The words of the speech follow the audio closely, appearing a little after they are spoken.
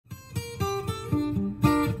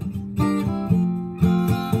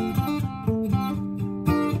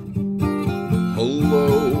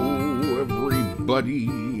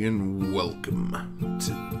everybody, and welcome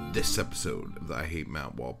to this episode of the I Hate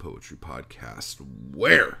Mount Wall Poetry Podcast,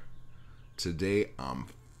 where today I'm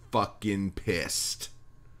fucking pissed.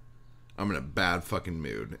 I'm in a bad fucking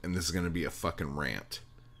mood, and this is going to be a fucking rant.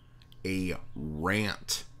 A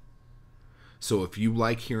rant. So if you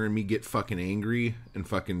like hearing me get fucking angry and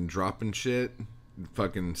fucking dropping shit,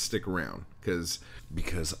 fucking stick around,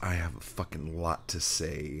 because I have a fucking lot to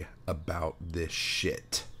say about this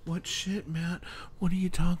shit. What shit, Matt? What are you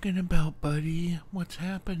talking about, buddy? What's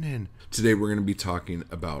happening? Today we're going to be talking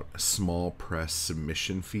about small press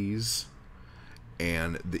submission fees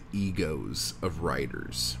and the egos of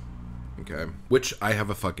writers. Okay? Which I have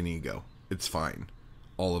a fucking ego. It's fine.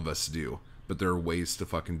 All of us do. But there are ways to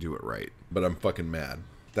fucking do it right. But I'm fucking mad.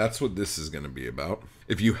 That's what this is going to be about.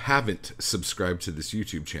 If you haven't subscribed to this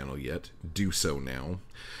YouTube channel yet, do so now.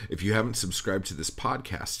 If you haven't subscribed to this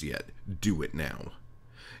podcast yet, do it now.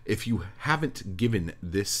 If you haven't given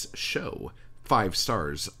this show 5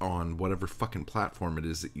 stars on whatever fucking platform it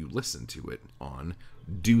is that you listen to it on,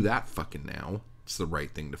 do that fucking now. It's the right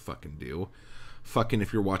thing to fucking do. Fucking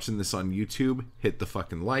if you're watching this on YouTube, hit the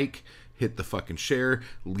fucking like, hit the fucking share,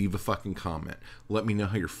 leave a fucking comment. Let me know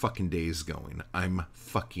how your fucking day is going. I'm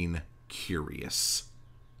fucking curious.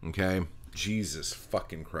 Okay? Jesus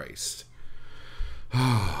fucking Christ.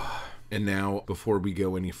 And now, before we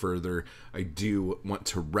go any further, I do want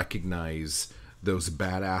to recognize those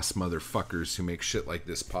badass motherfuckers who make shit like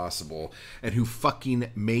this possible and who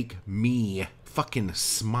fucking make me fucking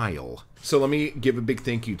smile. So let me give a big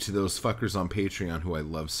thank you to those fuckers on Patreon who I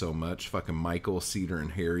love so much. Fucking Michael, Cedar,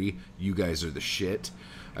 and Harry. You guys are the shit.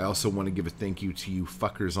 I also want to give a thank you to you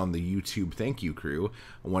fuckers on the YouTube thank you crew.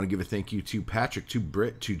 I want to give a thank you to Patrick, to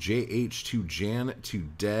Britt, to JH, to Jan, to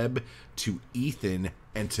Deb, to Ethan,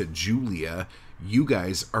 and to Julia. You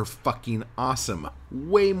guys are fucking awesome.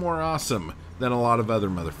 Way more awesome than a lot of other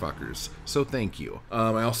motherfuckers. So thank you.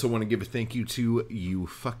 I also want to give a thank you to you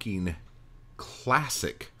fucking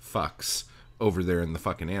classic fucks over there in the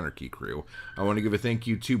fucking Anarchy Crew. I want to give a thank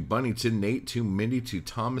you to Bunny, to Nate, to Mindy, to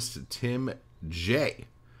Thomas, to Tim J,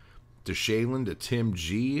 to Shaylin, to Tim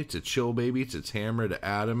G, to Chill Baby, to Tamara, to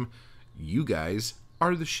Adam. You guys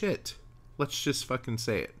are the shit. Let's just fucking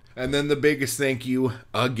say it. And then the biggest thank you,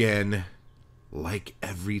 again, like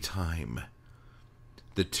every time,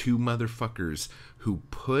 the 2 motherfuckers who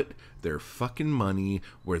put their fucking money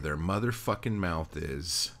where their motherfucking mouth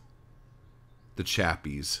is. The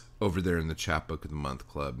chappies over there in the Chapbook of the Month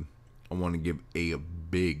Club. I want to give a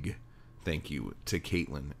big thank you to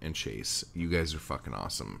Caitlin and Chase. You guys are fucking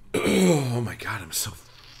awesome. Oh my god, I'm so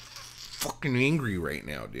fucking angry right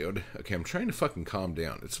now, dude. Okay, I'm trying to fucking calm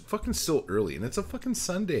down. It's fucking still early, and it's a fucking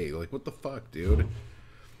Sunday. Like, what the fuck, dude?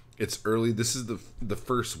 It's early. This is the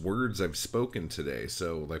first words I've spoken today,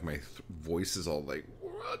 so, like, my voice is all like,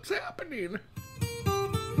 what's happening?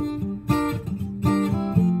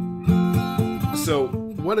 So,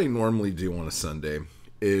 what I normally do on a Sunday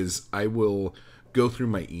is I will go through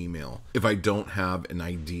my email if I don't have an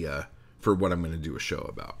idea for what I'm going to do a show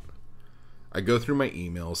about. I go through my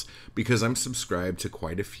emails because I'm subscribed to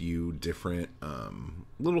quite a few different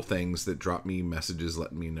little things that drop me messages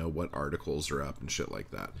letting me know what articles are up and shit like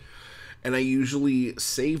that. And I usually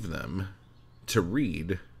save them to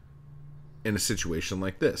read in a situation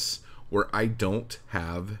like this, where I don't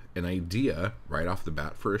have an idea right off the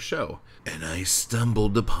bat for a show. And I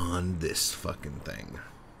stumbled upon this fucking thing.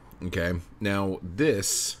 Okay, now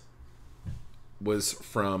this was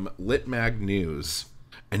from Litmag News,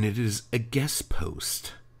 and it is a guest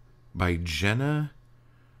post by Jenna.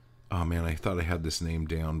 Oh man, I thought I had this name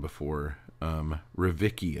down before.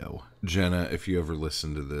 Revicchio. Jenna, if you ever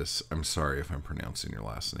listen to this, I'm sorry if I'm pronouncing your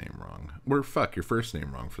last name wrong. Or fuck, your first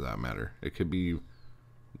name wrong for that matter. It could be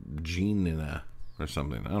Gina or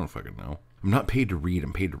something. I don't fucking know. I'm not paid to read,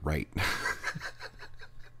 I'm paid to write.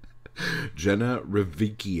 Jenna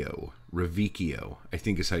Revicchio, I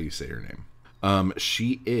think is how you say her name.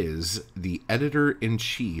 She is the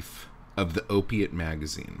editor-in-chief of the Opiate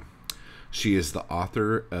magazine. She is the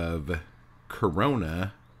author of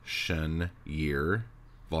Corona Shun Year,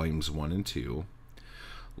 volumes 1 and 2,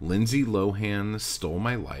 Lindsay Lohan Stole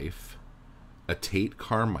My Life, a Tate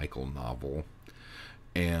Carmichael novel,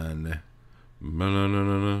 and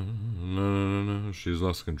She's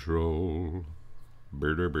Lost Control.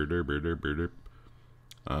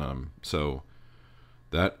 So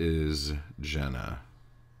that is Jenna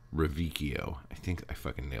Revicchio. I think I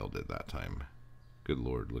fucking nailed it that time. Good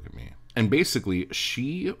Lord, look at me. And basically,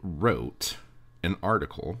 she wrote an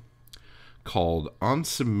article called On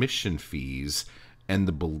Submission Fees and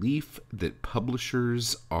the Belief That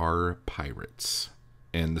Publishers Are Pirates.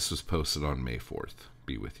 and this was posted on May 4th.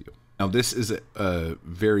 Be with you. Now, this is a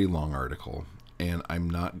very long article, and I'm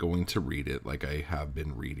not going to read it like I have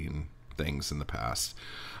been reading things in the past.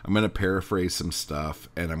 I'm going to paraphrase some stuff,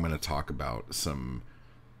 and I'm going to talk about some,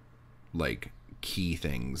 like, key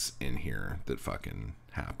things in here that fucking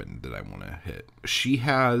happened that I want to hit. She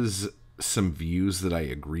has some views that I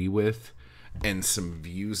agree with, and some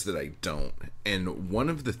views that I don't. And one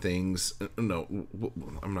of the things... No,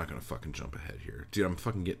 I'm not going to fucking jump ahead here. Dude, I'm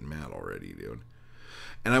fucking getting mad already, dude.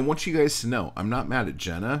 And I want you guys to know, I'm not mad at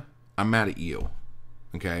Jenna. I'm mad at you.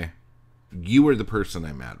 Okay? You are the person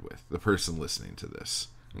I'm mad with. The person listening to this.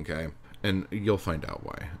 Okay? And you'll find out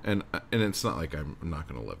why. And it's not like I'm not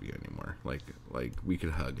going to love you anymore. Like we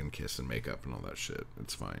could hug and kiss and make up and all that shit.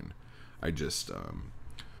 It's fine. I just... I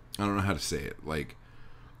don't know how to say it. Like...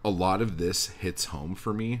 A lot of this hits home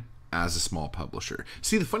for me as a small publisher.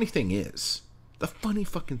 See, the funny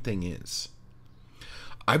fucking thing is,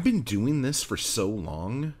 I've been doing this for so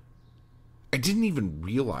long, I didn't even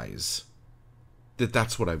realize that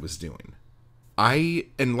that's what I was doing.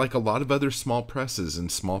 And like a lot of other small presses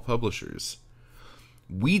and small publishers,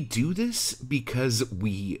 we do this because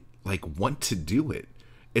we, like, want to do it.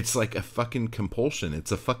 It's like a fucking compulsion.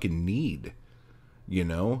 It's a fucking need. You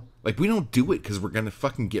know? Like, we don't do it because we're going to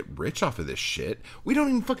fucking get rich off of this shit. We don't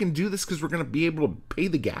even fucking do this because we're going to be able to pay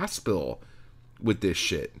the gas bill with this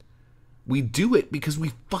shit. We do it because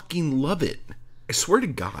we fucking love it. I swear to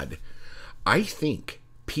God, I think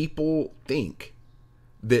people think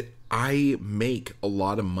that I make a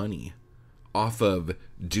lot of money off of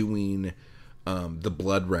doing the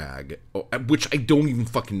blood rag, which I don't even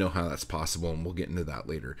fucking know how that's possible, and we'll get into that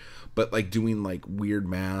later. But like doing like Weird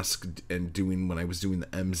Mask and doing when I was doing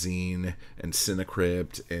the M-Zine and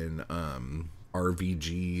Cinecrypt and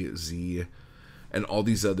RVGZ and all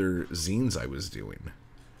these other zines I was doing.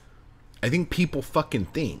 I think people fucking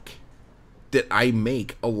think that I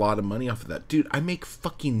make a lot of money off of that. Dude, I make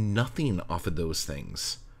fucking nothing off of those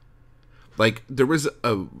things. Like, there was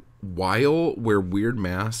a while where Weird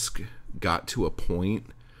Mask got to a point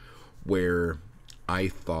where I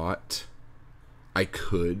thought I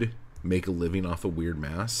could make a living off of Weird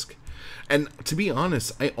Mask. And to be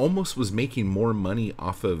honest, I almost was making more money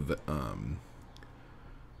off of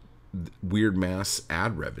Weird Mask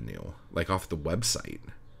ad revenue, like off the website,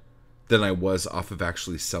 than I was off of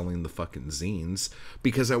actually selling the fucking zines,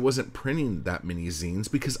 because I wasn't printing that many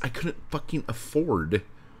zines because I couldn't fucking afford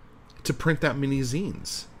to print that many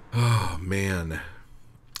zines. Oh, man.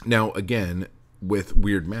 Now, again, with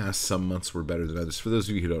Weird Mask, some months were better than others. For those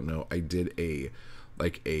of you who don't know, I did a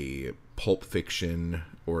pulp fiction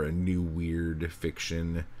or a new weird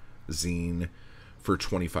fiction zine for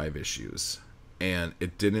 25 issues. And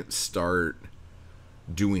it didn't start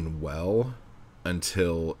doing well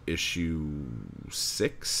until issue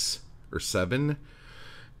 6 or 7.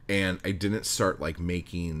 And I didn't start like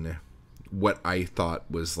making what I thought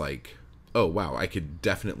was like, oh wow, I could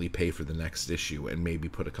definitely pay for the next issue and maybe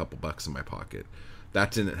put a couple bucks in my pocket.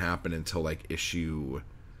 That didn't happen until like issue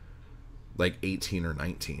like 18 or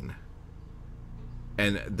 19.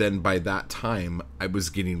 And then by that time, I was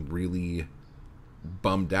getting really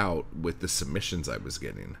bummed out with the submissions I was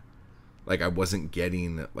getting. Like, I wasn't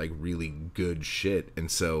getting like really good shit. And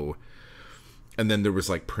so, and then there was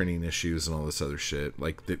like printing issues and all this other shit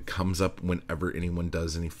like that comes up whenever anyone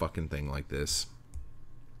does any fucking thing like this.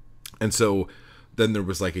 And so then there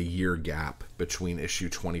was like a year gap between issue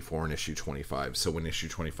 24 and issue 25. So when issue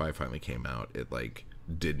 25 finally came out, it like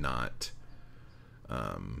did not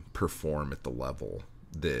perform at the level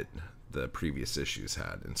that the previous issues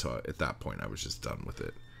had. And so at that point I was just done with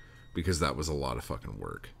it because that was a lot of fucking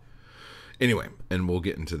work. Anyway, and we'll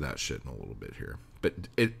get into that shit in a little bit here. But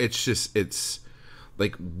it's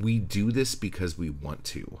like, we do this because we want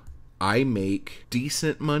to. I make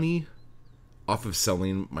decent money off of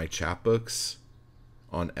selling my chapbooks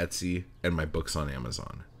on Etsy and my books on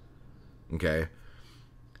Amazon. Okay?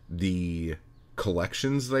 The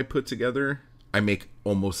collections that I put together, I make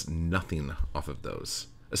almost nothing off of those.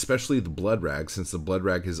 Especially the blood rag, since the blood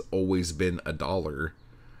rag has always been $1.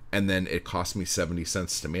 And then it cost me 70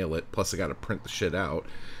 cents to mail it. Plus I got to print the shit out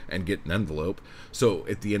and get an envelope. So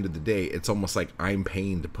at the end of the day, it's almost like I'm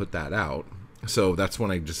paying to put that out. So that's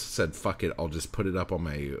when I just said, fuck it. I'll just put it up on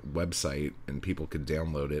my website and people can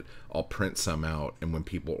download it. I'll print some out. And when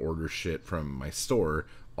people order shit from my store,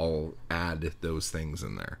 I'll add those things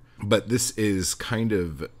in there. But this is kind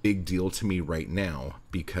of a big deal to me right now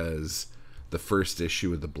because the first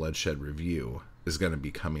issue of the Bloodshed Review is going to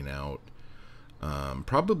be coming out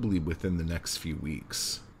probably within the next few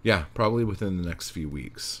weeks. Yeah, probably within the next few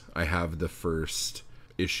weeks. I have the first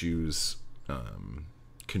issues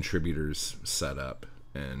contributors set up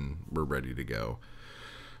and we're ready to go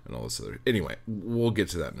and all this other. Anyway, we'll get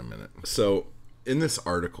to that in a minute. So in this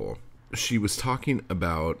article, she was talking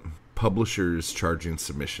about publishers charging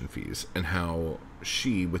submission fees and how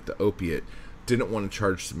she, with the opiate, didn't want to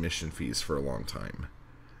charge submission fees for a long time.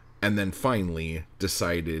 And then finally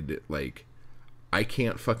decided, like, I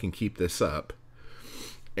can't fucking keep this up.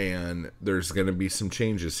 And there's going to be some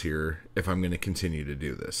changes here if I'm going to continue to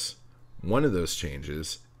do this. One of those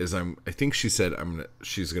changes is I think she said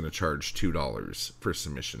she's going to charge $2 for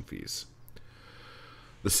submission fees.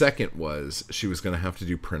 The second was she was going to have to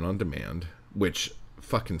do print on demand, which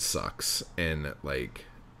fucking sucks. And like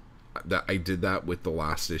that, I did that with the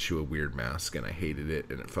last issue of Weird Mask and I hated it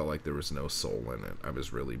and it felt like there was no soul in it. I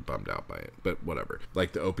was really bummed out by it, but whatever.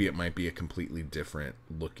 Like the opiate might be a completely different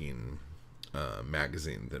looking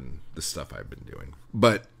magazine than the stuff I've been doing.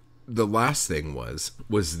 But the last thing was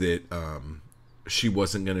that she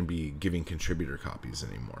wasn't going to be giving contributor copies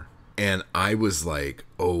anymore. And I was like,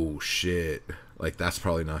 oh shit, like that's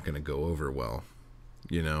probably not going to go over well,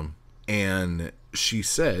 you know? And she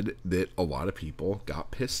said that a lot of people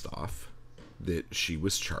got pissed off that she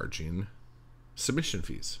was charging submission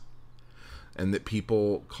fees. And that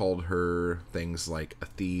people called her things like a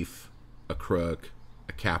thief, a crook,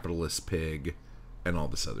 a capitalist pig, and all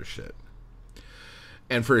this other shit.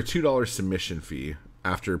 And for a $2 submission fee,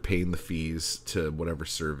 after paying the fees to whatever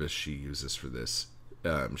service she uses for this,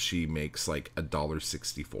 she makes like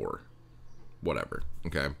 $1.64. Whatever,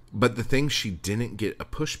 okay? But the thing she didn't get a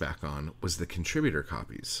pushback on was the contributor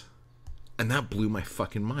copies. And that blew my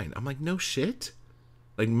fucking mind. I'm like, no shit?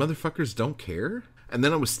 Like, motherfuckers don't care? And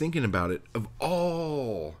then I was thinking about it, of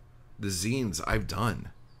all the zines I've done,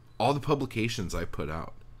 all the publications I put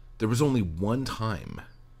out, there was only one time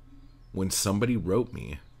when somebody wrote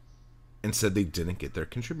me and said they didn't get their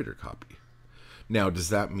contributor copy. Now, does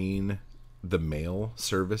that mean the mail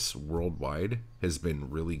service worldwide has been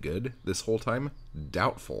really good this whole time?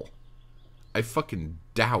 Doubtful. I fucking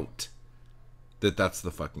doubt that that's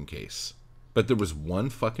the fucking case. But there was one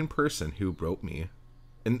fucking person who wrote me,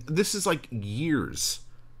 and this is like years,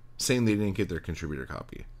 saying they didn't get their contributor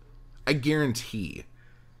copy. I guarantee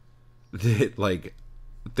that, like,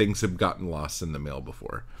 things have gotten lost in the mail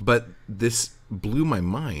before. But this blew my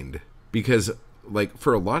mind because, like,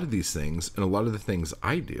 for a lot of these things and a lot of the things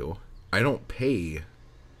I do, I don't pay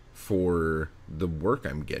for the work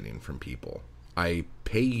I'm getting from people. I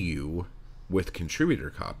pay you with contributor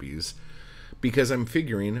copies because I'm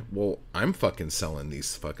figuring, well, I'm fucking selling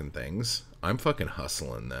these fucking things. I'm fucking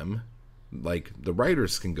hustling them. Like, the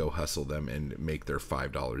writers can go hustle them and make their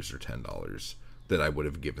 $5 or $10 that I would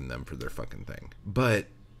have given them for their fucking thing. But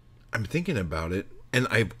I'm thinking about it, and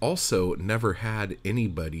I've also never had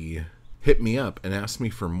anybody hit me up and ask me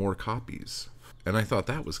for more copies. And I thought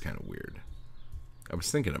that was kind of weird. I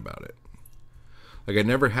was thinking about it. Like, I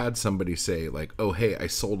never had somebody say, like, oh, hey, I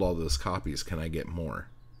sold all those copies. Can I get more?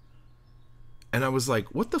 And I was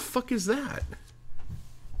like, what the fuck is that?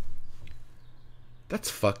 That's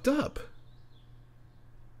fucked up.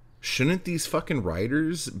 Shouldn't these fucking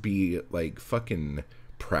writers be, like, fucking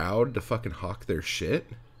proud to fucking hawk their shit?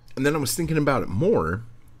 And then I was thinking about it more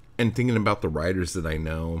and thinking about the writers that I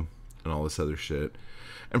know and all this other shit.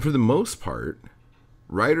 And for the most part,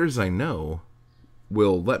 writers I know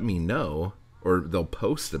will let me know, or they'll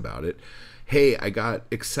post about it. Hey, I got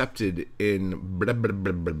accepted in blah, blah,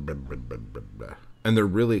 blah, blah, blah, blah, blah, blah, blah. And they're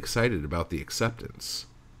really excited about the acceptance.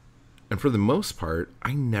 And for the most part,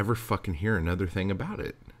 I never fucking hear another thing about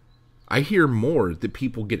it. I hear more that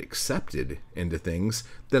people get accepted into things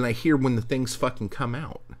than I hear when the things fucking come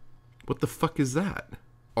out. What the fuck is that?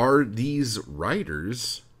 Are these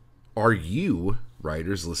writers, are you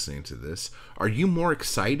writers listening to this, are you more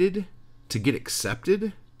excited to get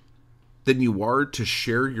accepted than you are to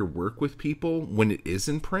share your work with people when it is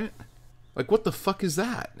in print? Like, what the fuck is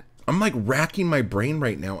that? I'm like racking my brain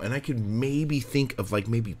right now, and I could maybe think of like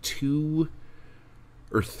maybe 2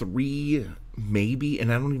 or 3 maybe,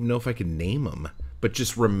 and I don't even know if I can name them, but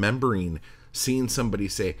just remembering seeing somebody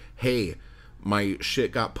say, hey, my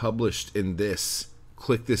shit got published in this,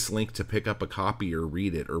 click this link to pick up a copy or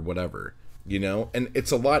read it or whatever, you know? And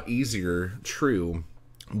it's a lot easier, true,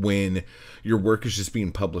 when your work is just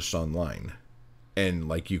being published online and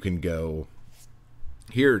like you can go,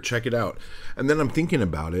 here, check it out. And then I'm thinking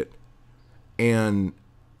about it, and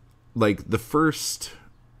like the first,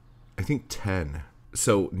 I think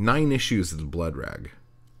 9 issues of the Blood Rag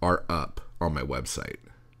are up on my website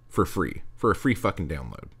for free, for a free fucking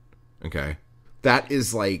download. Okay. That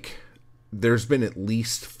is like, there's been at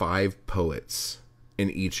least 5 poets in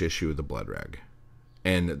each issue of the Blood Rag.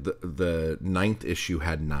 And the ninth issue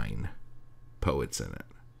had 9 poets in it.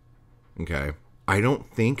 Okay. I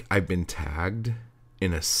don't think I've been tagged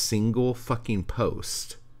in a single fucking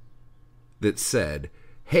post that said,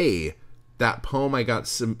 hey, that poem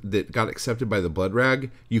that got accepted by the Blood Rag,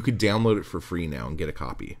 you could download it for free now and get a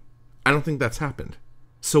copy. I don't think that's happened.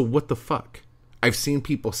 So what the fuck? I've seen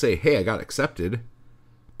people say, hey, I got accepted,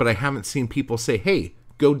 but I haven't seen people say, hey,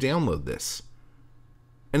 go download this.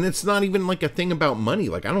 And it's not even like a thing about money.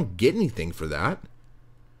 Like, I don't get anything for that.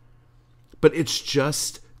 But it's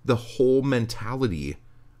just the whole mentality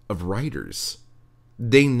of writers.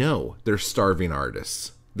 They know they're starving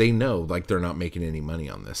artists. They know, like, they're not making any money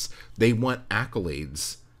on this. They want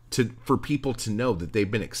accolades for people to know that they've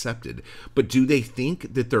been accepted. But do they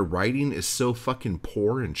think that their writing is so fucking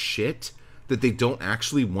poor and shit that they don't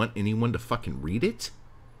actually want anyone to fucking read it?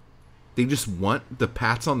 They just want the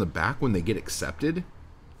pats on the back when they get accepted?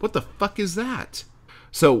 What the fuck is that?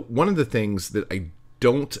 So one of the things that I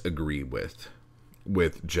don't agree with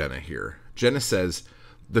Jenna here, Jenna says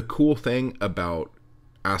the cool thing about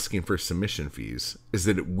asking for submission fees is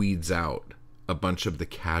that it weeds out a bunch of the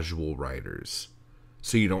casual writers,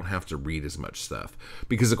 so you don't have to read as much stuff.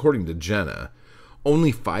 Because according to Jenna,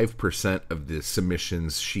 only 5% of the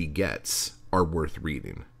submissions she gets are worth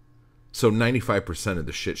reading. So 95% of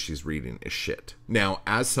the shit she's reading is shit. Now,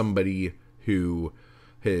 as somebody who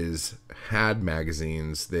has had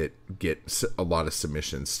magazines that get a lot of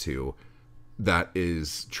submissions to, that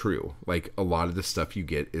is true. Like, a lot of the stuff you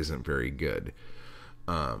get isn't very good.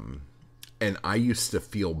 And I used to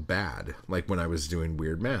feel bad, like when I was doing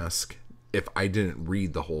Weird Mask, if I didn't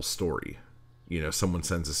read the whole story. You know, someone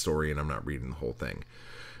sends a story and I'm not reading the whole thing.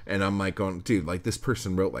 And I'm like going, dude, like, this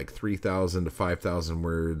person wrote like 3,000 to 5,000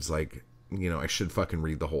 words. Like, you know, I should fucking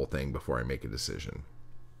read the whole thing before I make a decision.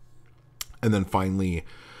 And then finally,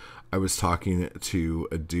 I was talking to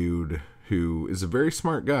a dude who is a very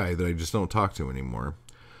smart guy that I just don't talk to anymore.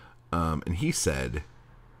 And he said,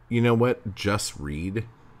 you know what? Just read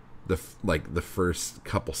the first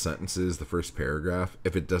couple sentences, the first paragraph.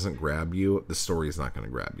 If it doesn't grab you, the story is not going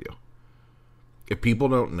to grab you. If people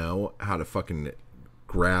don't know how to fucking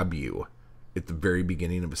grab you at the very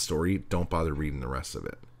beginning of a story, don't bother reading the rest of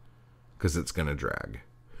it, because it's going to drag.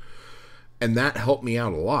 And that helped me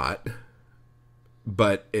out a lot,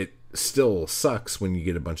 but it still sucks when you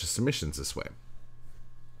get a bunch of submissions this way.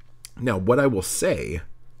 Now, what I will say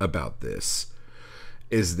about this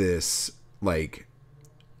is this, like,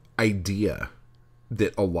 idea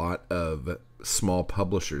that a lot of small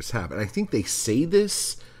publishers have. And I think they say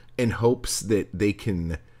this in hopes that they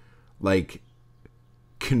can, like,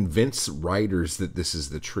 convince writers that this is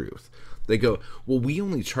the truth. They go, well, we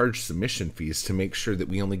only charge submission fees to make sure that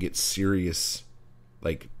we only get serious,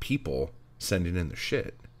 like, people sending in their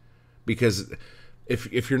shit. Because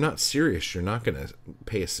if you're not serious, you're not going to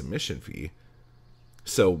pay a submission fee.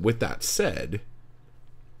 So with that said,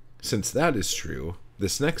 since that is true,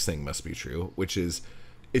 this next thing must be true, which is,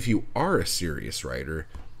 if you are a serious writer,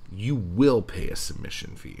 you will pay a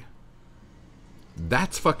submission fee.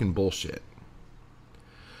 That's fucking bullshit.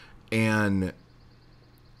 And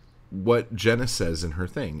what Jenna says in her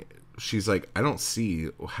thing, she's like, I don't see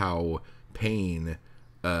how paying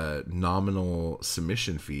a nominal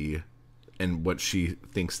submission fee and what she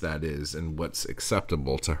thinks that is and what's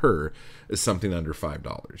acceptable to her is something under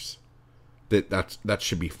 $5. That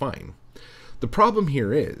should be fine. The problem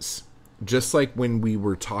here is, just like when we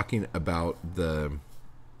were talking about the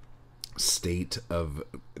state of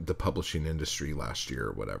the publishing industry last year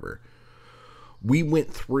or whatever, we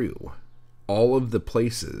went through all of the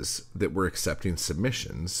places that were accepting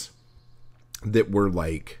submissions that were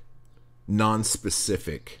like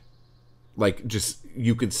non-specific, like just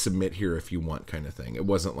you could submit here if you want kind of thing. It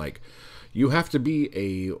wasn't like you have to be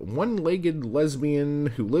a one-legged lesbian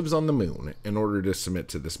who lives on the moon in order to submit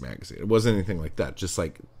to this magazine. It wasn't anything like that. Just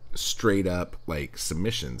like straight up like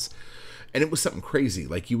submissions. And it was something crazy.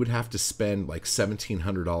 Like you would have to spend like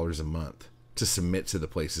 $1,700 a month to submit to the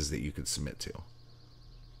places that you could submit to.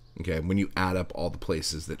 Okay, when you add up all the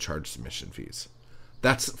places that charge submission fees.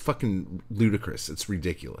 That's fucking ludicrous. It's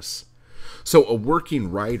ridiculous. So a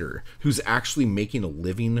working writer who's actually making a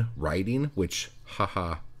living writing, which,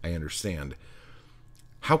 haha, I understand.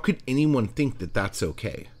 How could anyone think that that's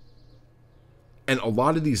okay? And a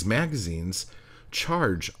lot of these magazines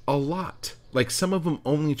charge a lot. Like some of them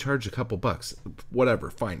only charge a couple bucks.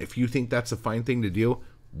 Whatever, fine. If you think that's a fine thing to do,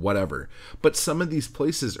 whatever. But some of these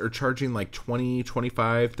places are charging like 20,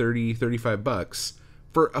 25, 30, 35 bucks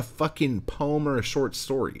for a fucking poem or a short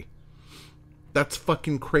story. That's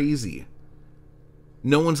fucking crazy.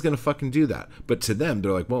 No one's going to fucking do that. But to them,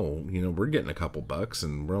 they're like, well, you know, we're getting a couple bucks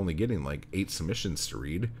and we're only getting like 8 submissions to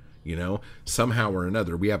read, you know? Somehow or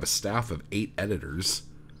another, we have a staff of 8 editors.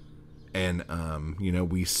 And, you know,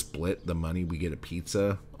 we split the money. We get a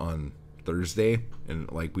pizza on Thursday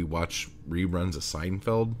and, like, we watch reruns of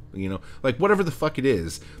Seinfeld, you know? Like, whatever the fuck it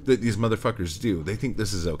is that these motherfuckers do, they think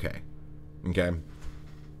this is okay. Okay?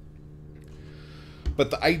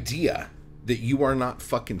 But the idea that you are not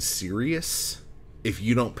fucking serious if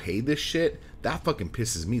you don't pay this shit, that fucking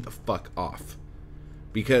pisses me the fuck off.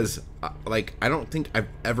 Because, like, I don't think I've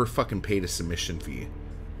ever fucking paid a submission fee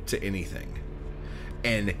to anything.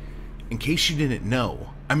 And in case you didn't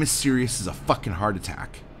know, I'm as serious as a fucking heart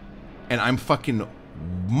attack. And I'm fucking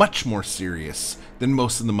much more serious than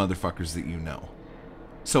most of the motherfuckers that you know.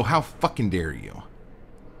 So how fucking dare you?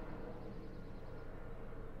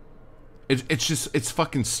 It's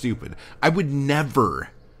fucking stupid. I would never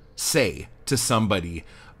say to somebody,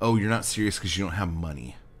 oh, you're not serious because you don't have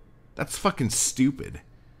money. That's fucking stupid.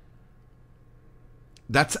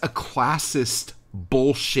 That's a classist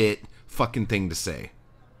bullshit fucking thing to say.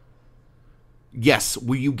 Yes,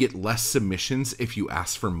 will you get less submissions if you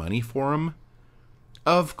ask for money for them?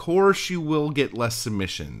 Of course you will get less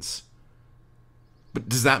submissions. But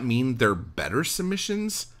does that mean they're better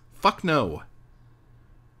submissions? Fuck no.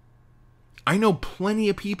 I know plenty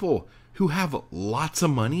of people who have lots of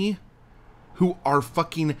money who are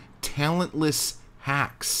fucking talentless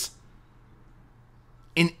hacks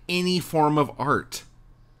in any form of art.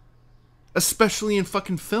 Especially in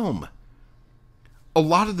fucking film. A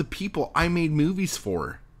lot of the people I made movies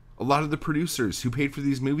for, a lot of the producers who paid for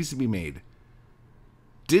these movies to be made,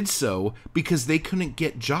 did so because they couldn't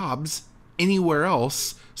get jobs anywhere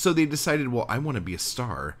else, so they decided, well, I want to be a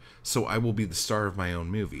star, so I will be the star of my own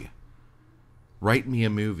movie. Write me a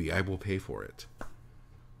movie, I will pay for it.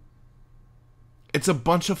 It's a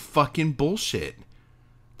bunch of fucking bullshit.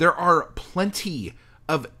 There are plenty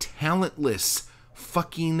of talentless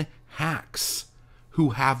fucking hacks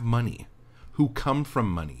who have money, who come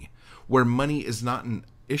from money, where money is not an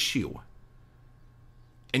issue.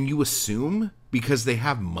 And you assume because they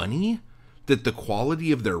have money that the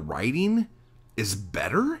quality of their writing is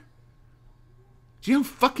better? Do you know how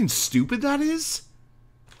fucking stupid that is?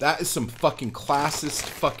 That is some fucking classist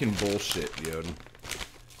fucking bullshit, dude.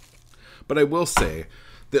 But I will say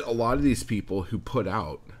that a lot of these people who put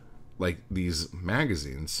out, like, these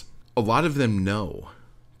magazines, a lot of them know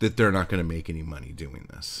that they're not going to make any money doing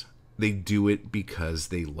this. They do it because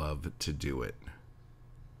they love to do it.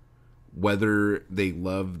 Whether they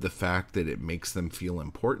love the fact that it makes them feel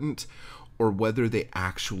important, or whether they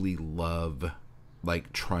actually love,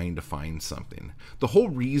 like, trying to find something. The whole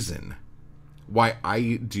reason why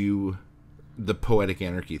I do the Poetic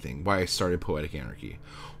Anarchy thing, why I started Poetic Anarchy,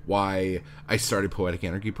 why I started Poetic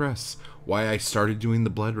Anarchy Press, why I started doing the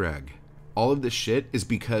Blood Rag, all of this shit is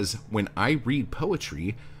because when I read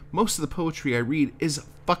poetry, most of the poetry I read is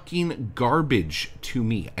fucking garbage to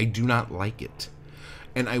me. I do not like it.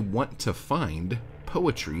 And I want to find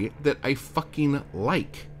poetry that I fucking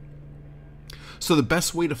like. So the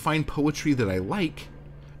best way to find poetry that I like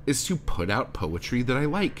is to put out poetry that I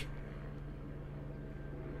like.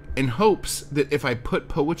 In hopes that if I put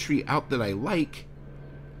poetry out that I like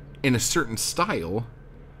in a certain style,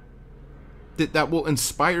 that will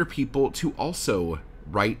inspire people to also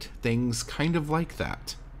write things kind of like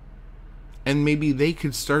that. And maybe they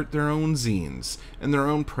could start their own zines and their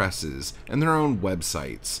own presses and their own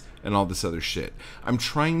websites and all this other shit. I'm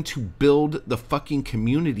trying to build the fucking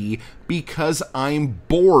community because I'm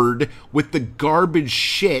bored with the garbage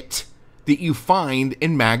shit that you find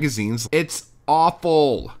in magazines. It's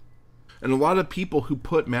awful. And a lot of people who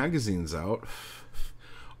put magazines out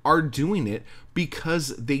are doing it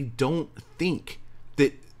because they don't think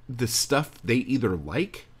that the stuff they either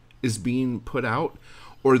like is being put out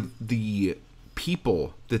or the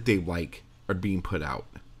people that they like are being put out.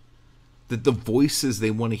 That the voices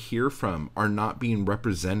they want to hear from are not being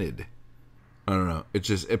represented. I don't know. It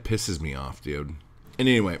pisses me off, dude. And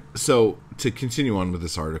anyway, so to continue on with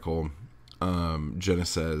this article, Jenna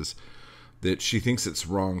says that she thinks it's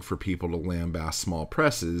wrong for people to lambaste small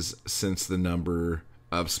presses since the number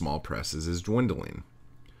of small presses is dwindling.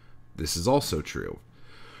 This is also true.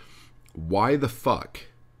 Why the fuck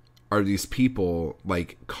are these people,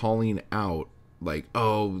 like, calling out, like,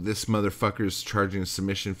 oh, this motherfucker's charging a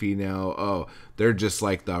submission fee now. Oh, they're just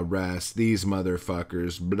like the rest. These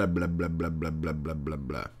motherfuckers, blah, blah, blah, blah, blah, blah, blah, blah,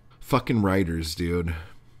 blah. Fucking writers, dude.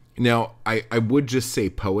 Now, I would just say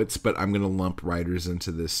poets, but I'm going to lump writers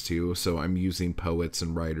into this too. So I'm using poets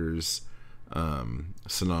and writers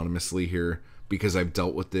synonymously here. because I've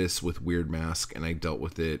dealt with this with Weird Mask, and I dealt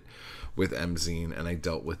with it with M-Zine, and I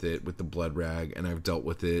dealt with it with the Blood Rag, and I've dealt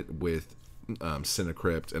with it with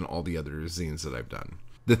Cinecrypt and all the other zines that I've done.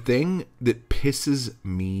 The thing that pisses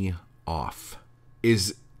me off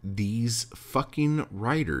is these fucking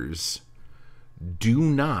writers do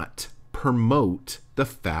not promote the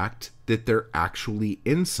fact that they're actually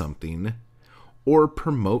in something or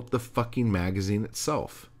promote the fucking magazine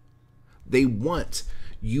itself. They want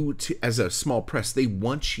you to, as a small press, they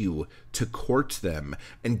want you to court them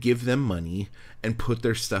and give them money and put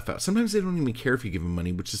their stuff out. Sometimes they don't even care if you give them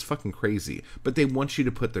money, which is fucking crazy, but they want you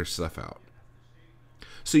to put their stuff out.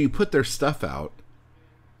 So you put their stuff out,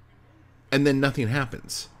 and then nothing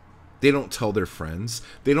happens. They don't tell their friends.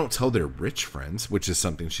 They don't tell their rich friends, which is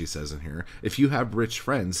something she says in here. If you have rich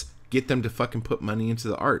friends, get them to fucking put money into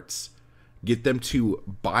the arts. Get them to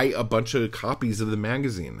buy a bunch of copies of the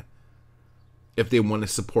magazine if they want to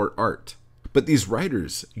support art. But these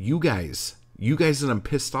writers, you guys that I'm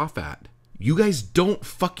pissed off at, you guys don't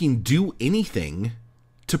fucking do anything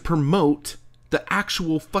to promote the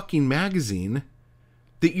actual fucking magazine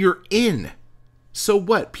that you're in. So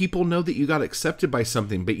what? People know that you got accepted by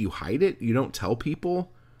something, but you hide it? You don't tell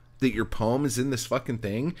people that your poem is in this fucking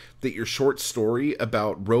thing? That your short story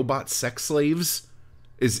about robot sex slaves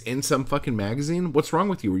is in some fucking magazine? What's wrong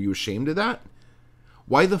with you? Are you ashamed of that?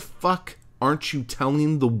 Why the fuck aren't you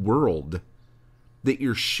telling the world that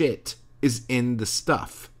your shit is in the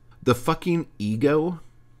stuff? The fucking ego,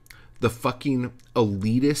 the fucking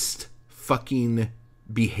elitist fucking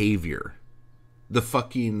behavior, the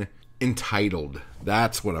fucking entitled,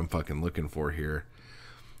 that's what I'm fucking looking for here.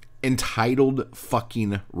 Entitled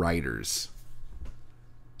fucking writers.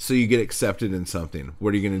 So you get accepted in something.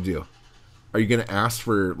 What are you going to do? Are you going to ask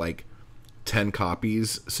for like 10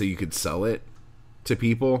 copies so you could sell it to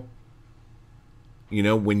people? You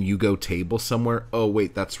know, when you go table somewhere, oh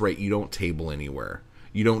wait, that's right, you don't table anywhere.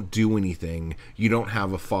 You don't do anything. You don't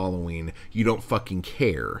have a following. You don't fucking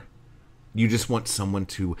care. You just want someone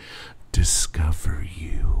to discover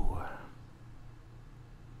you.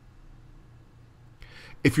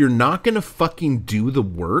 If you're not going to fucking do the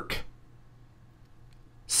work,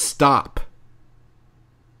 stop.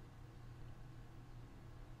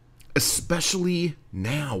 Especially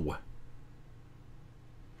now.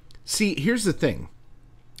 See, here's the thing.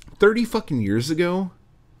 30 fucking years ago,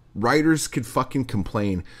 writers could fucking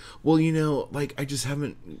complain. Well, you know, like, I just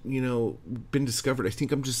haven't, you know, been discovered. I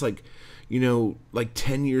think I'm just like, you know, like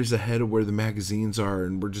 10 years ahead of where the magazines are,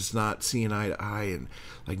 and we're just not seeing eye to eye, and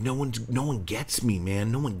like no one gets me,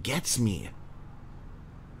 man. No one gets me.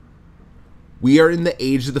 We are in the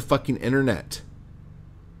age of the fucking internet.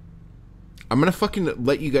 I'm gonna fucking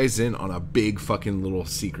let you guys in on a big fucking little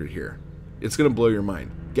secret here. It's gonna blow your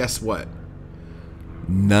mind. Guess what?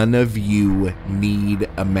 None of you need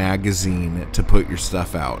a magazine to put your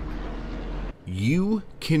stuff out. You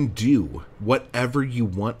can do whatever you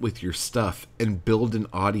want with your stuff and build an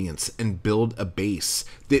audience and build a base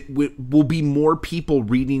that will be more people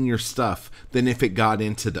reading your stuff than if it got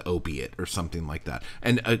into the opiate or something like that.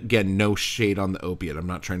 And again, no shade on the opiate. I'm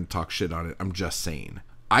not trying to talk shit on it. I'm just saying.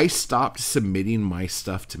 I stopped submitting my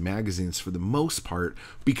stuff to magazines for the most part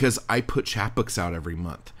because I put chapbooks out every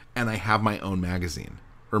month and I have my own magazine.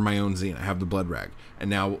 Or my own zine. I have the Blood Rag. And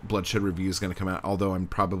now Bloodshed Review is going to come out, although I'm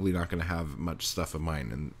probably not going to have much stuff of mine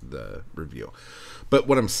in the review. But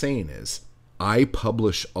what I'm saying is, I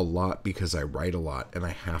publish a lot because I write a lot, and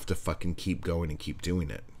I have to fucking keep going and keep doing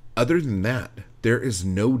it. Other than that, there is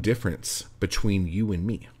no difference between you and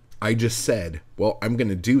me. I just said, well, I'm going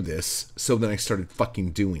to do this, so then I started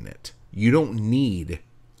fucking doing it. You don't need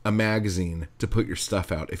a magazine to put your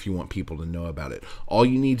stuff out if you want people to know about it. All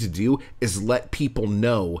you need to do is let people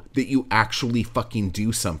know that you actually fucking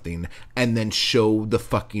do something and then show the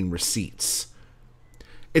fucking receipts.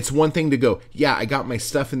 It's one thing to go, yeah, I got my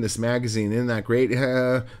stuff in this magazine, isn't that great?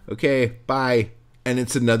 Okay, bye. And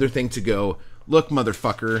it's another thing to go, look,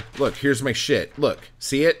 motherfucker, look, here's my shit. Look,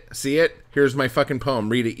 see it? See it? Here's my fucking poem.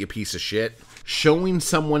 Read it, you piece of shit. Showing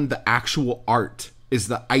someone the actual art is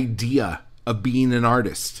the idea of being an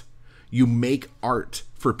artist. You make art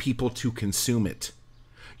for people to consume it.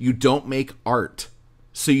 You don't make art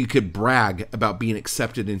so you could brag about being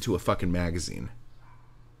accepted into a fucking magazine.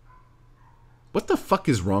 What the fuck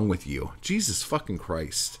is wrong with you? Jesus fucking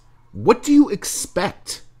Christ. What do you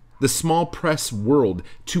expect the small press world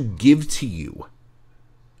to give to you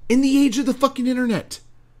in the age of the fucking internet,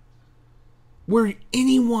 where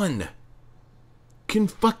anyone can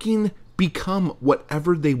fucking become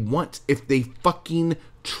whatever they want if they fucking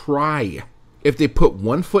try. If they put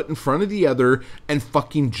one foot in front of the other and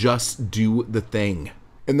fucking just do the thing.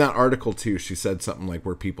 In that article, too, she said something like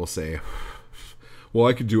where people say, well,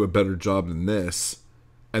 I could do a better job than this,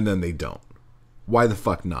 and then they don't. Why the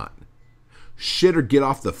fuck not? Shit or get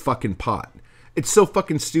off the fucking pot. It's so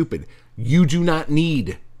fucking stupid. You do not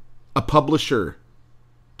need a publisher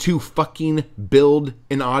to fucking build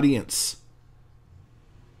an audience.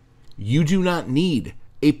 You do not need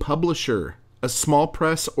a publisher, a small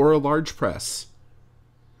press or a large press,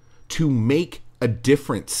 to make a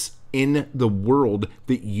difference in the world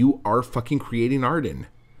that you are fucking creating art in.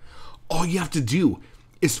 All you have to do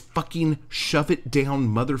is fucking shove it down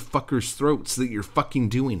motherfuckers' throats that you're fucking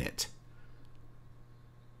doing it.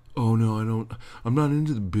 Oh no, I'm not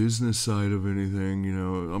into the business side of anything, you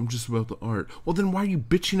know, I'm just about the art. Well then why are you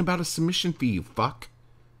bitching about a submission fee, you fuck?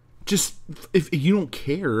 Just, if you don't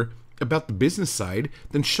care about the business side,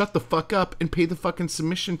 then shut the fuck up and pay the fucking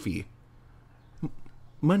submission fee.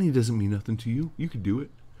 Money doesn't mean nothing to you. You could do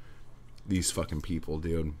it. These fucking people,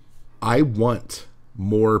 dude. I want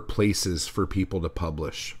more places for people to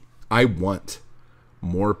publish. I want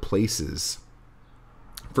more places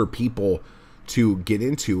for people to get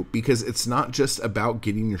into, because it's not just about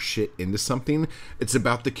getting your shit into something. It's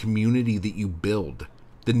about the community that you build,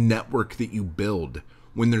 the network that you build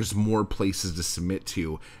when there's more places to submit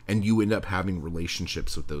to, and you end up having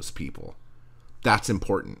relationships with those people. That's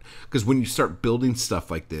important, because when you start building stuff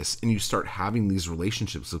like this and you start having these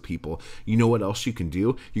relationships with people, you know what else you can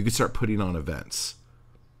do? You can start putting on events,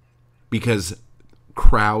 because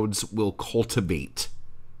crowds will cultivate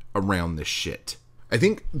around this shit. I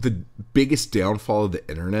think the biggest downfall of the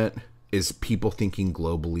internet is people thinking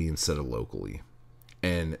globally instead of locally.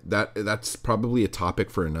 And that's probably a topic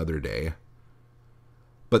for another day.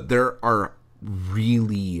 But there are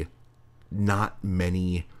really not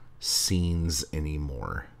many scenes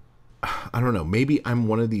anymore. I don't know. Maybe I'm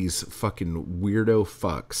one of these fucking weirdo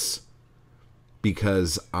fucks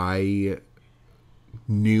because I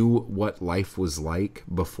knew what life was like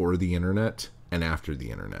before the internet and after the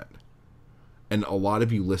internet. And a lot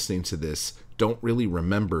of you listening to this don't really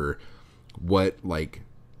remember what, like,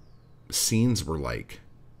 scenes were like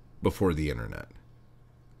before the internet.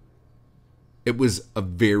 It was a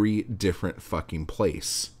very different fucking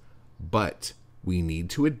place. But we need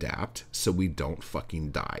to adapt so we don't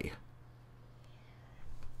fucking die.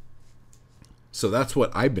 So that's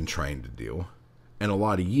what I've been trying to do. And a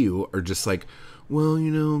lot of you are just like, well,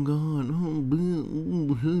 you know, God.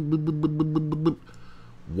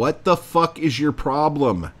 What the fuck is your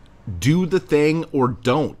problem? Do the thing or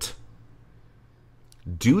don't.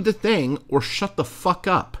 Do the thing or shut the fuck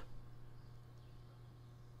up.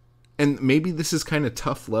 And maybe this is kind of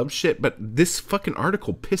tough love shit, but this fucking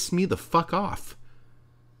article pissed me the fuck off.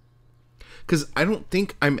 Because I don't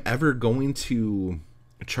think I'm ever going to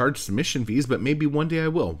charge submission fees, but maybe one day I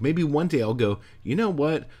will. Maybe one day I'll go, you know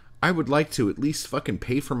what? I would like to at least fucking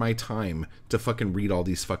pay for my time to fucking read all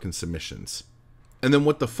these fucking submissions. And then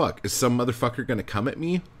what the fuck? Is some motherfucker gonna come at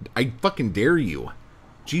me? I fucking dare you.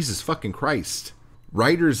 Jesus fucking Christ.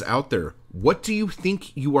 Writers out there, what do you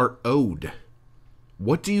think you are owed?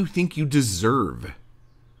 What do you think you deserve?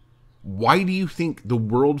 Why do you think the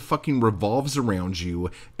world fucking revolves around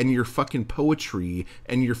you and your fucking poetry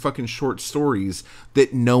and your fucking short stories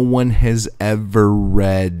that no one has ever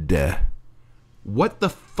read? What the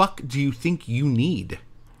fuck do you think you need?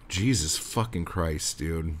 Jesus fucking Christ,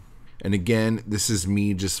 dude. And again, this is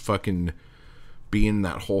me just fucking being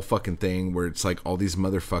that whole fucking thing where it's like all these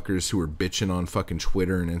motherfuckers who are bitching on fucking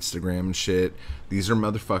Twitter and Instagram and shit. These are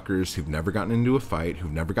motherfuckers who've never gotten into a fight,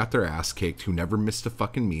 who've never got their ass kicked, who never missed a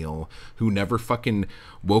fucking meal, who never fucking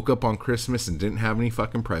woke up on Christmas and didn't have any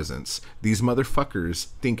fucking presents. These motherfuckers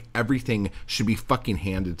think everything should be fucking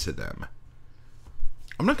handed to them.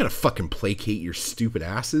 I'm not gonna fucking placate your stupid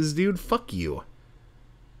asses, dude. Fuck you.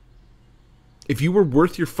 If you were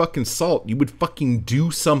worth your fucking salt, you would fucking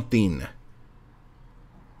do something.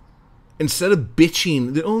 Instead of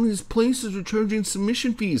bitching that all these places are charging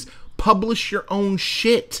submission fees, publish your own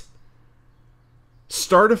shit.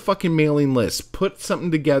 Start a fucking mailing list. Put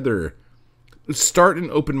something together. Start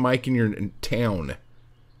an open mic in your town.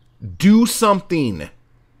 Do something.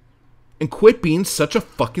 And quit being such a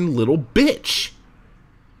fucking little bitch.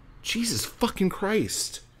 Jesus fucking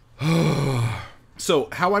Christ. So,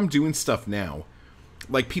 how I'm doing stuff now,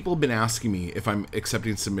 like, people have been asking me if I'm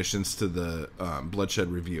accepting submissions to the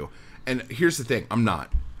Bloodshed review. And here's the thing, I'm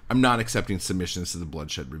not accepting submissions to the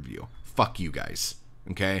Bloodshed review. Fuck you guys,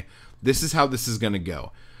 okay? This is how this is going to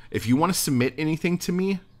go. If you want to submit anything to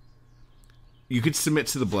me, you could submit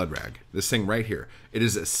to the Blood Rag. This thing right here. It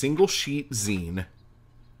is a single sheet zine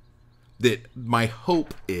that my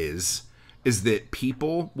hope is that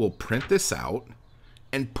people will print this out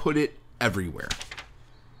and put it everywhere.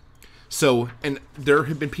 So, and there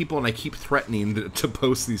have been people, and I keep threatening to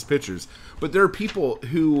post these pictures, but there are people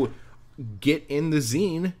who get in the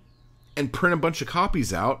zine and print a bunch of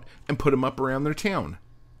copies out and put them up around their town.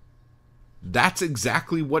 That's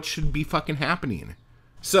exactly what should be fucking happening.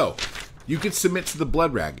 So, you could submit to the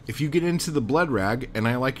Blood Rag. If you get into the Blood Rag and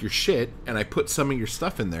I like your shit and I put some of your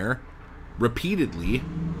stuff in there repeatedly,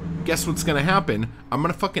 guess what's going to happen? I'm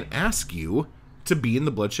going to fucking ask you to be in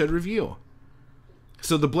the Bloodshed Review.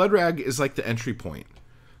 So the Blood Rag is like the entry point.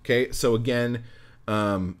 Okay, so again,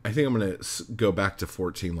 I think I'm going to go back to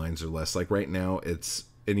 14 lines or less. Like right now, it's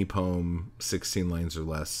any poem 16 lines or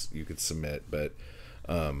less you could submit, but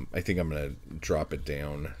I think I'm going to drop it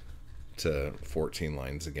down to 14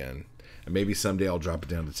 lines again. And maybe someday I'll drop it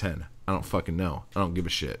down to 10. I don't fucking know. I don't give a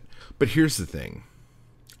shit. But here's the thing.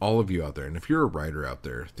 All of you out there, and if you're a writer out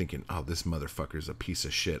there thinking, oh, this motherfucker's a piece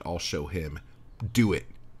of shit, I'll show him. Do it.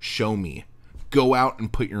 Show me. Go out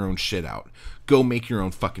and put your own shit out. Go make your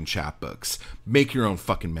own fucking chapbooks. Make your own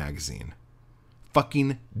fucking magazine.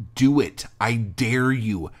 Fucking do it. I dare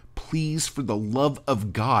you. Please, for the love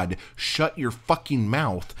of God, shut your fucking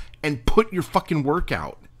mouth and put your fucking work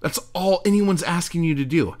out. That's all anyone's asking you to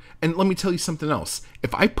do. And let me tell you something else.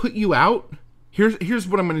 If I put you out, here's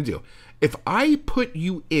what I'm going to do. If I put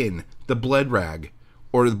you in the Blood Rag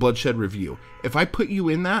or the Bloodshed Review, if I put you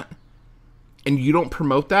in that and you don't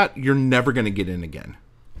promote that, you're never going to get in again.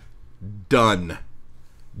 Done.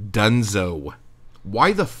 Dunzo.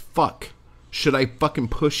 Why the fuck should I fucking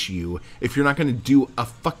push you if you're not going to do a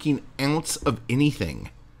fucking ounce of anything?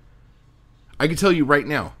 I can tell you right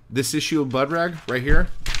now, this issue of Blood Rag right here,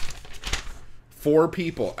 4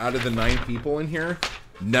 people out of the 9 people in here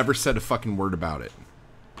never said a fucking word about it.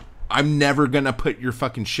 I'm never going to put your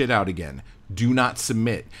fucking shit out again. Do not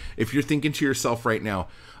submit. If you're thinking to yourself right now,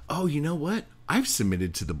 oh, you know what? I've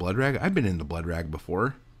submitted to the Blood Rag. I've been in the Blood Rag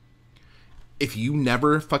before. If you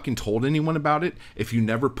never fucking told anyone about it, if you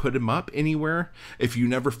never put them up anywhere, if you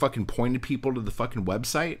never fucking pointed people to the fucking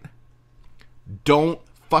website, don't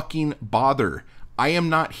fucking bother. I am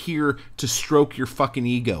not here to stroke your fucking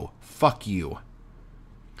ego. Fuck you.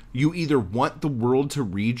 You either want the world to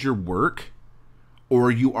read your work,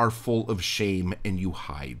 or you are full of shame and you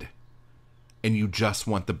hide. And you just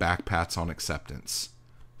want the back pats on acceptance.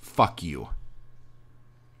 Fuck you.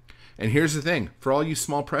 And here's the thing, for all you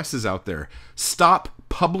small presses out there, stop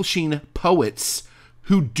publishing poets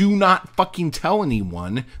who do not fucking tell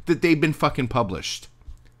anyone that they've been fucking published.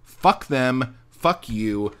 Fuck them, fuck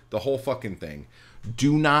you, the whole fucking thing.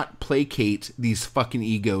 Do not placate these fucking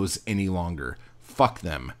egos any longer. Fuck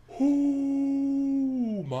them.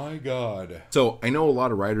 Oh my God. So I know a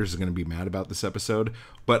lot of writers are going to be mad about this episode,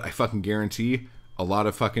 but I fucking guarantee a lot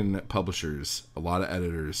of fucking publishers, a lot of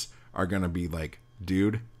editors are going to be like,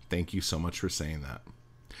 dude, thank you so much for saying that.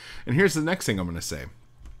 And here's the next thing I'm going to say.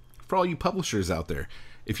 For all you publishers out there,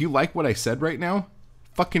 if you like what I said right now,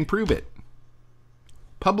 fucking prove it.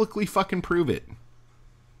 Publicly fucking prove it.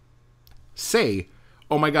 Say,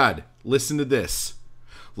 oh my God, listen to this.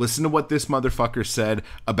 Listen to what this motherfucker said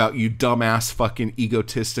about you dumbass fucking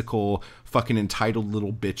egotistical fucking entitled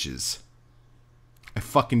little bitches. I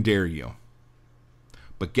fucking dare you.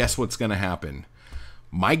 But guess what's going to happen?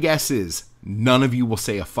 My guess is none of you will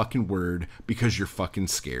say a fucking word because you're fucking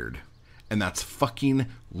scared. And that's fucking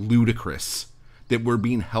ludicrous that we're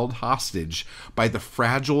being held hostage by the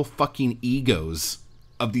fragile fucking egos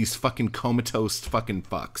of these fucking comatose fucking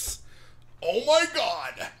fucks. Oh my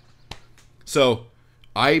God. So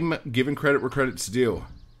I'm giving credit where credit's due.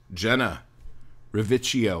 Jenna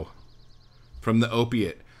Revicchio from The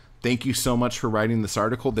Opiate. Thank you so much for writing this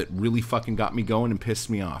article that really fucking got me going and pissed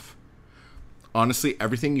me off. Honestly,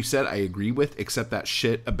 everything you said I agree with, except that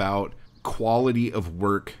shit about quality of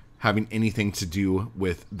work having anything to do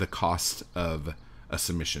with the cost of a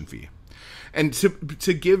submission fee. And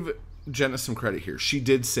to give Jenna some credit here, she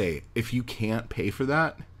did say, if you can't pay for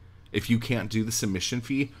that, if you can't do the submission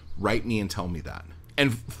fee, write me and tell me that.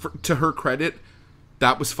 And to her credit,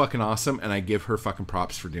 that was fucking awesome, and I give her fucking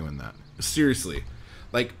props for doing that. Seriously.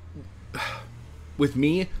 Like, with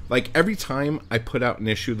me, like, every time I put out an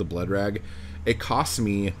issue of the Blood Rag, it costs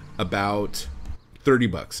me about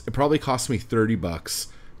 $30. It probably costs me $30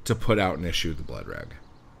 to put out an issue of the Blood Rag.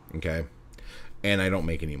 Okay? And I don't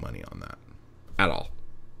make any money on that. At all.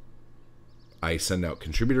 I send out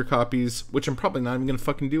contributor copies, which I'm probably not even going to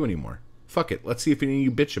fucking do anymore. Fuck it. Let's see if any of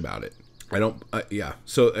you bitch about it. I don't, yeah.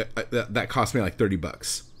 So that cost me like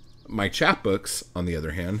 $30. My chapbooks, on the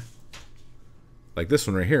other hand, like this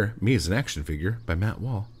one right here, Me as an Action Figure by Matt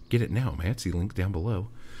Wall. Get it now, my Etsy link down below.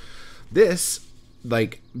 This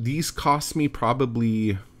like, these cost me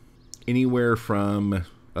probably anywhere from,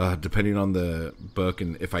 depending on the book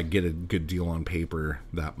and if I get a good deal on paper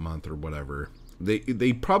that month or whatever,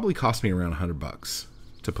 they probably cost me around $100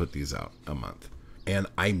 to put these out a month. And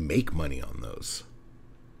I make money on those.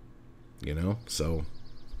 You know? So,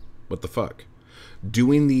 what the fuck?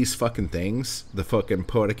 Doing these fucking things, the fucking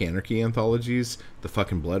Poetic Anarchy anthologies, the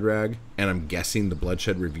fucking Blood Rag, and I'm guessing the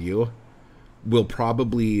Bloodshed Review,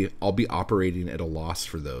 I'll be operating at a loss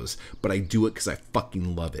for those. But I do it because I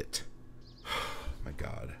fucking love it. My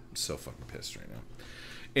God, I'm so fucking pissed right now.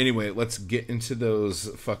 Anyway, let's get into those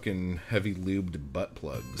fucking heavy lubed butt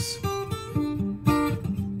plugs.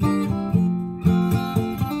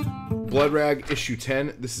 Blood Rag issue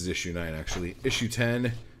 10. This is issue 9 actually. Issue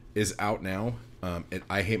 10 is out now at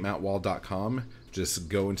IHateMattWall.com. Just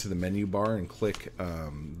go into the menu bar and click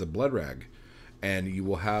the Blood Rag, and you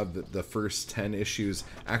will have the first 10 issues.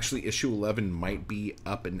 Actually, issue 11 might be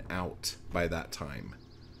up and out by that time.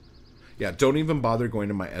 Yeah, don't even bother going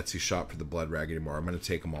to my Etsy shop for the Blood Rag anymore. I'm going to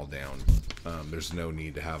take them all down. There's no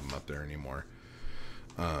need to have them up there anymore.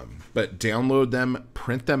 But download them,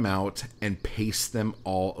 print them out, and paste them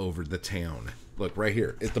all over the town. Look, right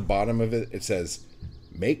here. At the bottom of it, it says,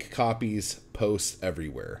 make copies, post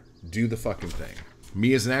everywhere. Do the fucking thing.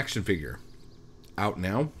 Me as an action figure. Out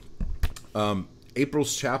now.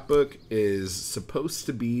 April's chapbook is supposed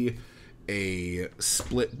to be a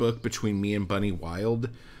split book between me and Bunny Wild.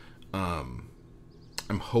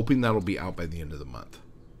 I'm hoping that'll be out by the end of the month.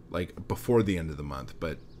 Like, before the end of the month,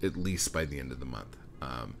 but at least by the end of the month.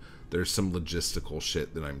 There's some logistical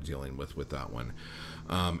shit that I'm dealing with that one.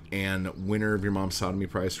 And winner of your mom's sodomy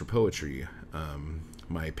prize for poetry.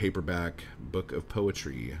 My paperback book of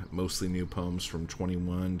poetry, mostly new poems from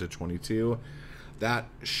 21 to 22. That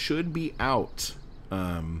should be out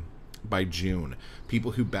by June.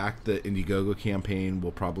 People who backed the Indiegogo campaign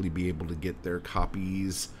will probably be able to get their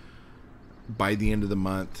copies by the end of the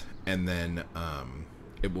month, and then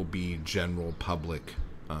it will be general public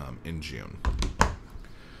in June.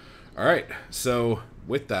 All right, so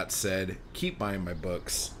with that said, keep buying my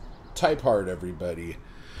books. Type hard, everybody.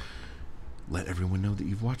 Let everyone know that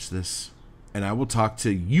you've watched this, and I will talk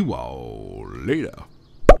to you all later.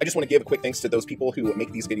 I just want to give a quick thanks to those people who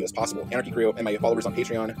make these videos possible. Anarchy Crew and my followers on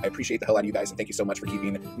Patreon. I appreciate the hell out of you guys, and thank you so much for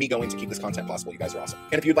keeping me going to keep this content possible. You guys are awesome.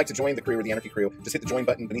 And if you'd like to join the crew or the Anarchy Crew, just hit the join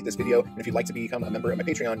button beneath this video. And if you'd like to become a member of my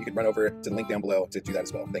Patreon, you can run over to the link down below to do that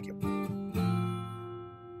as well. Thank you.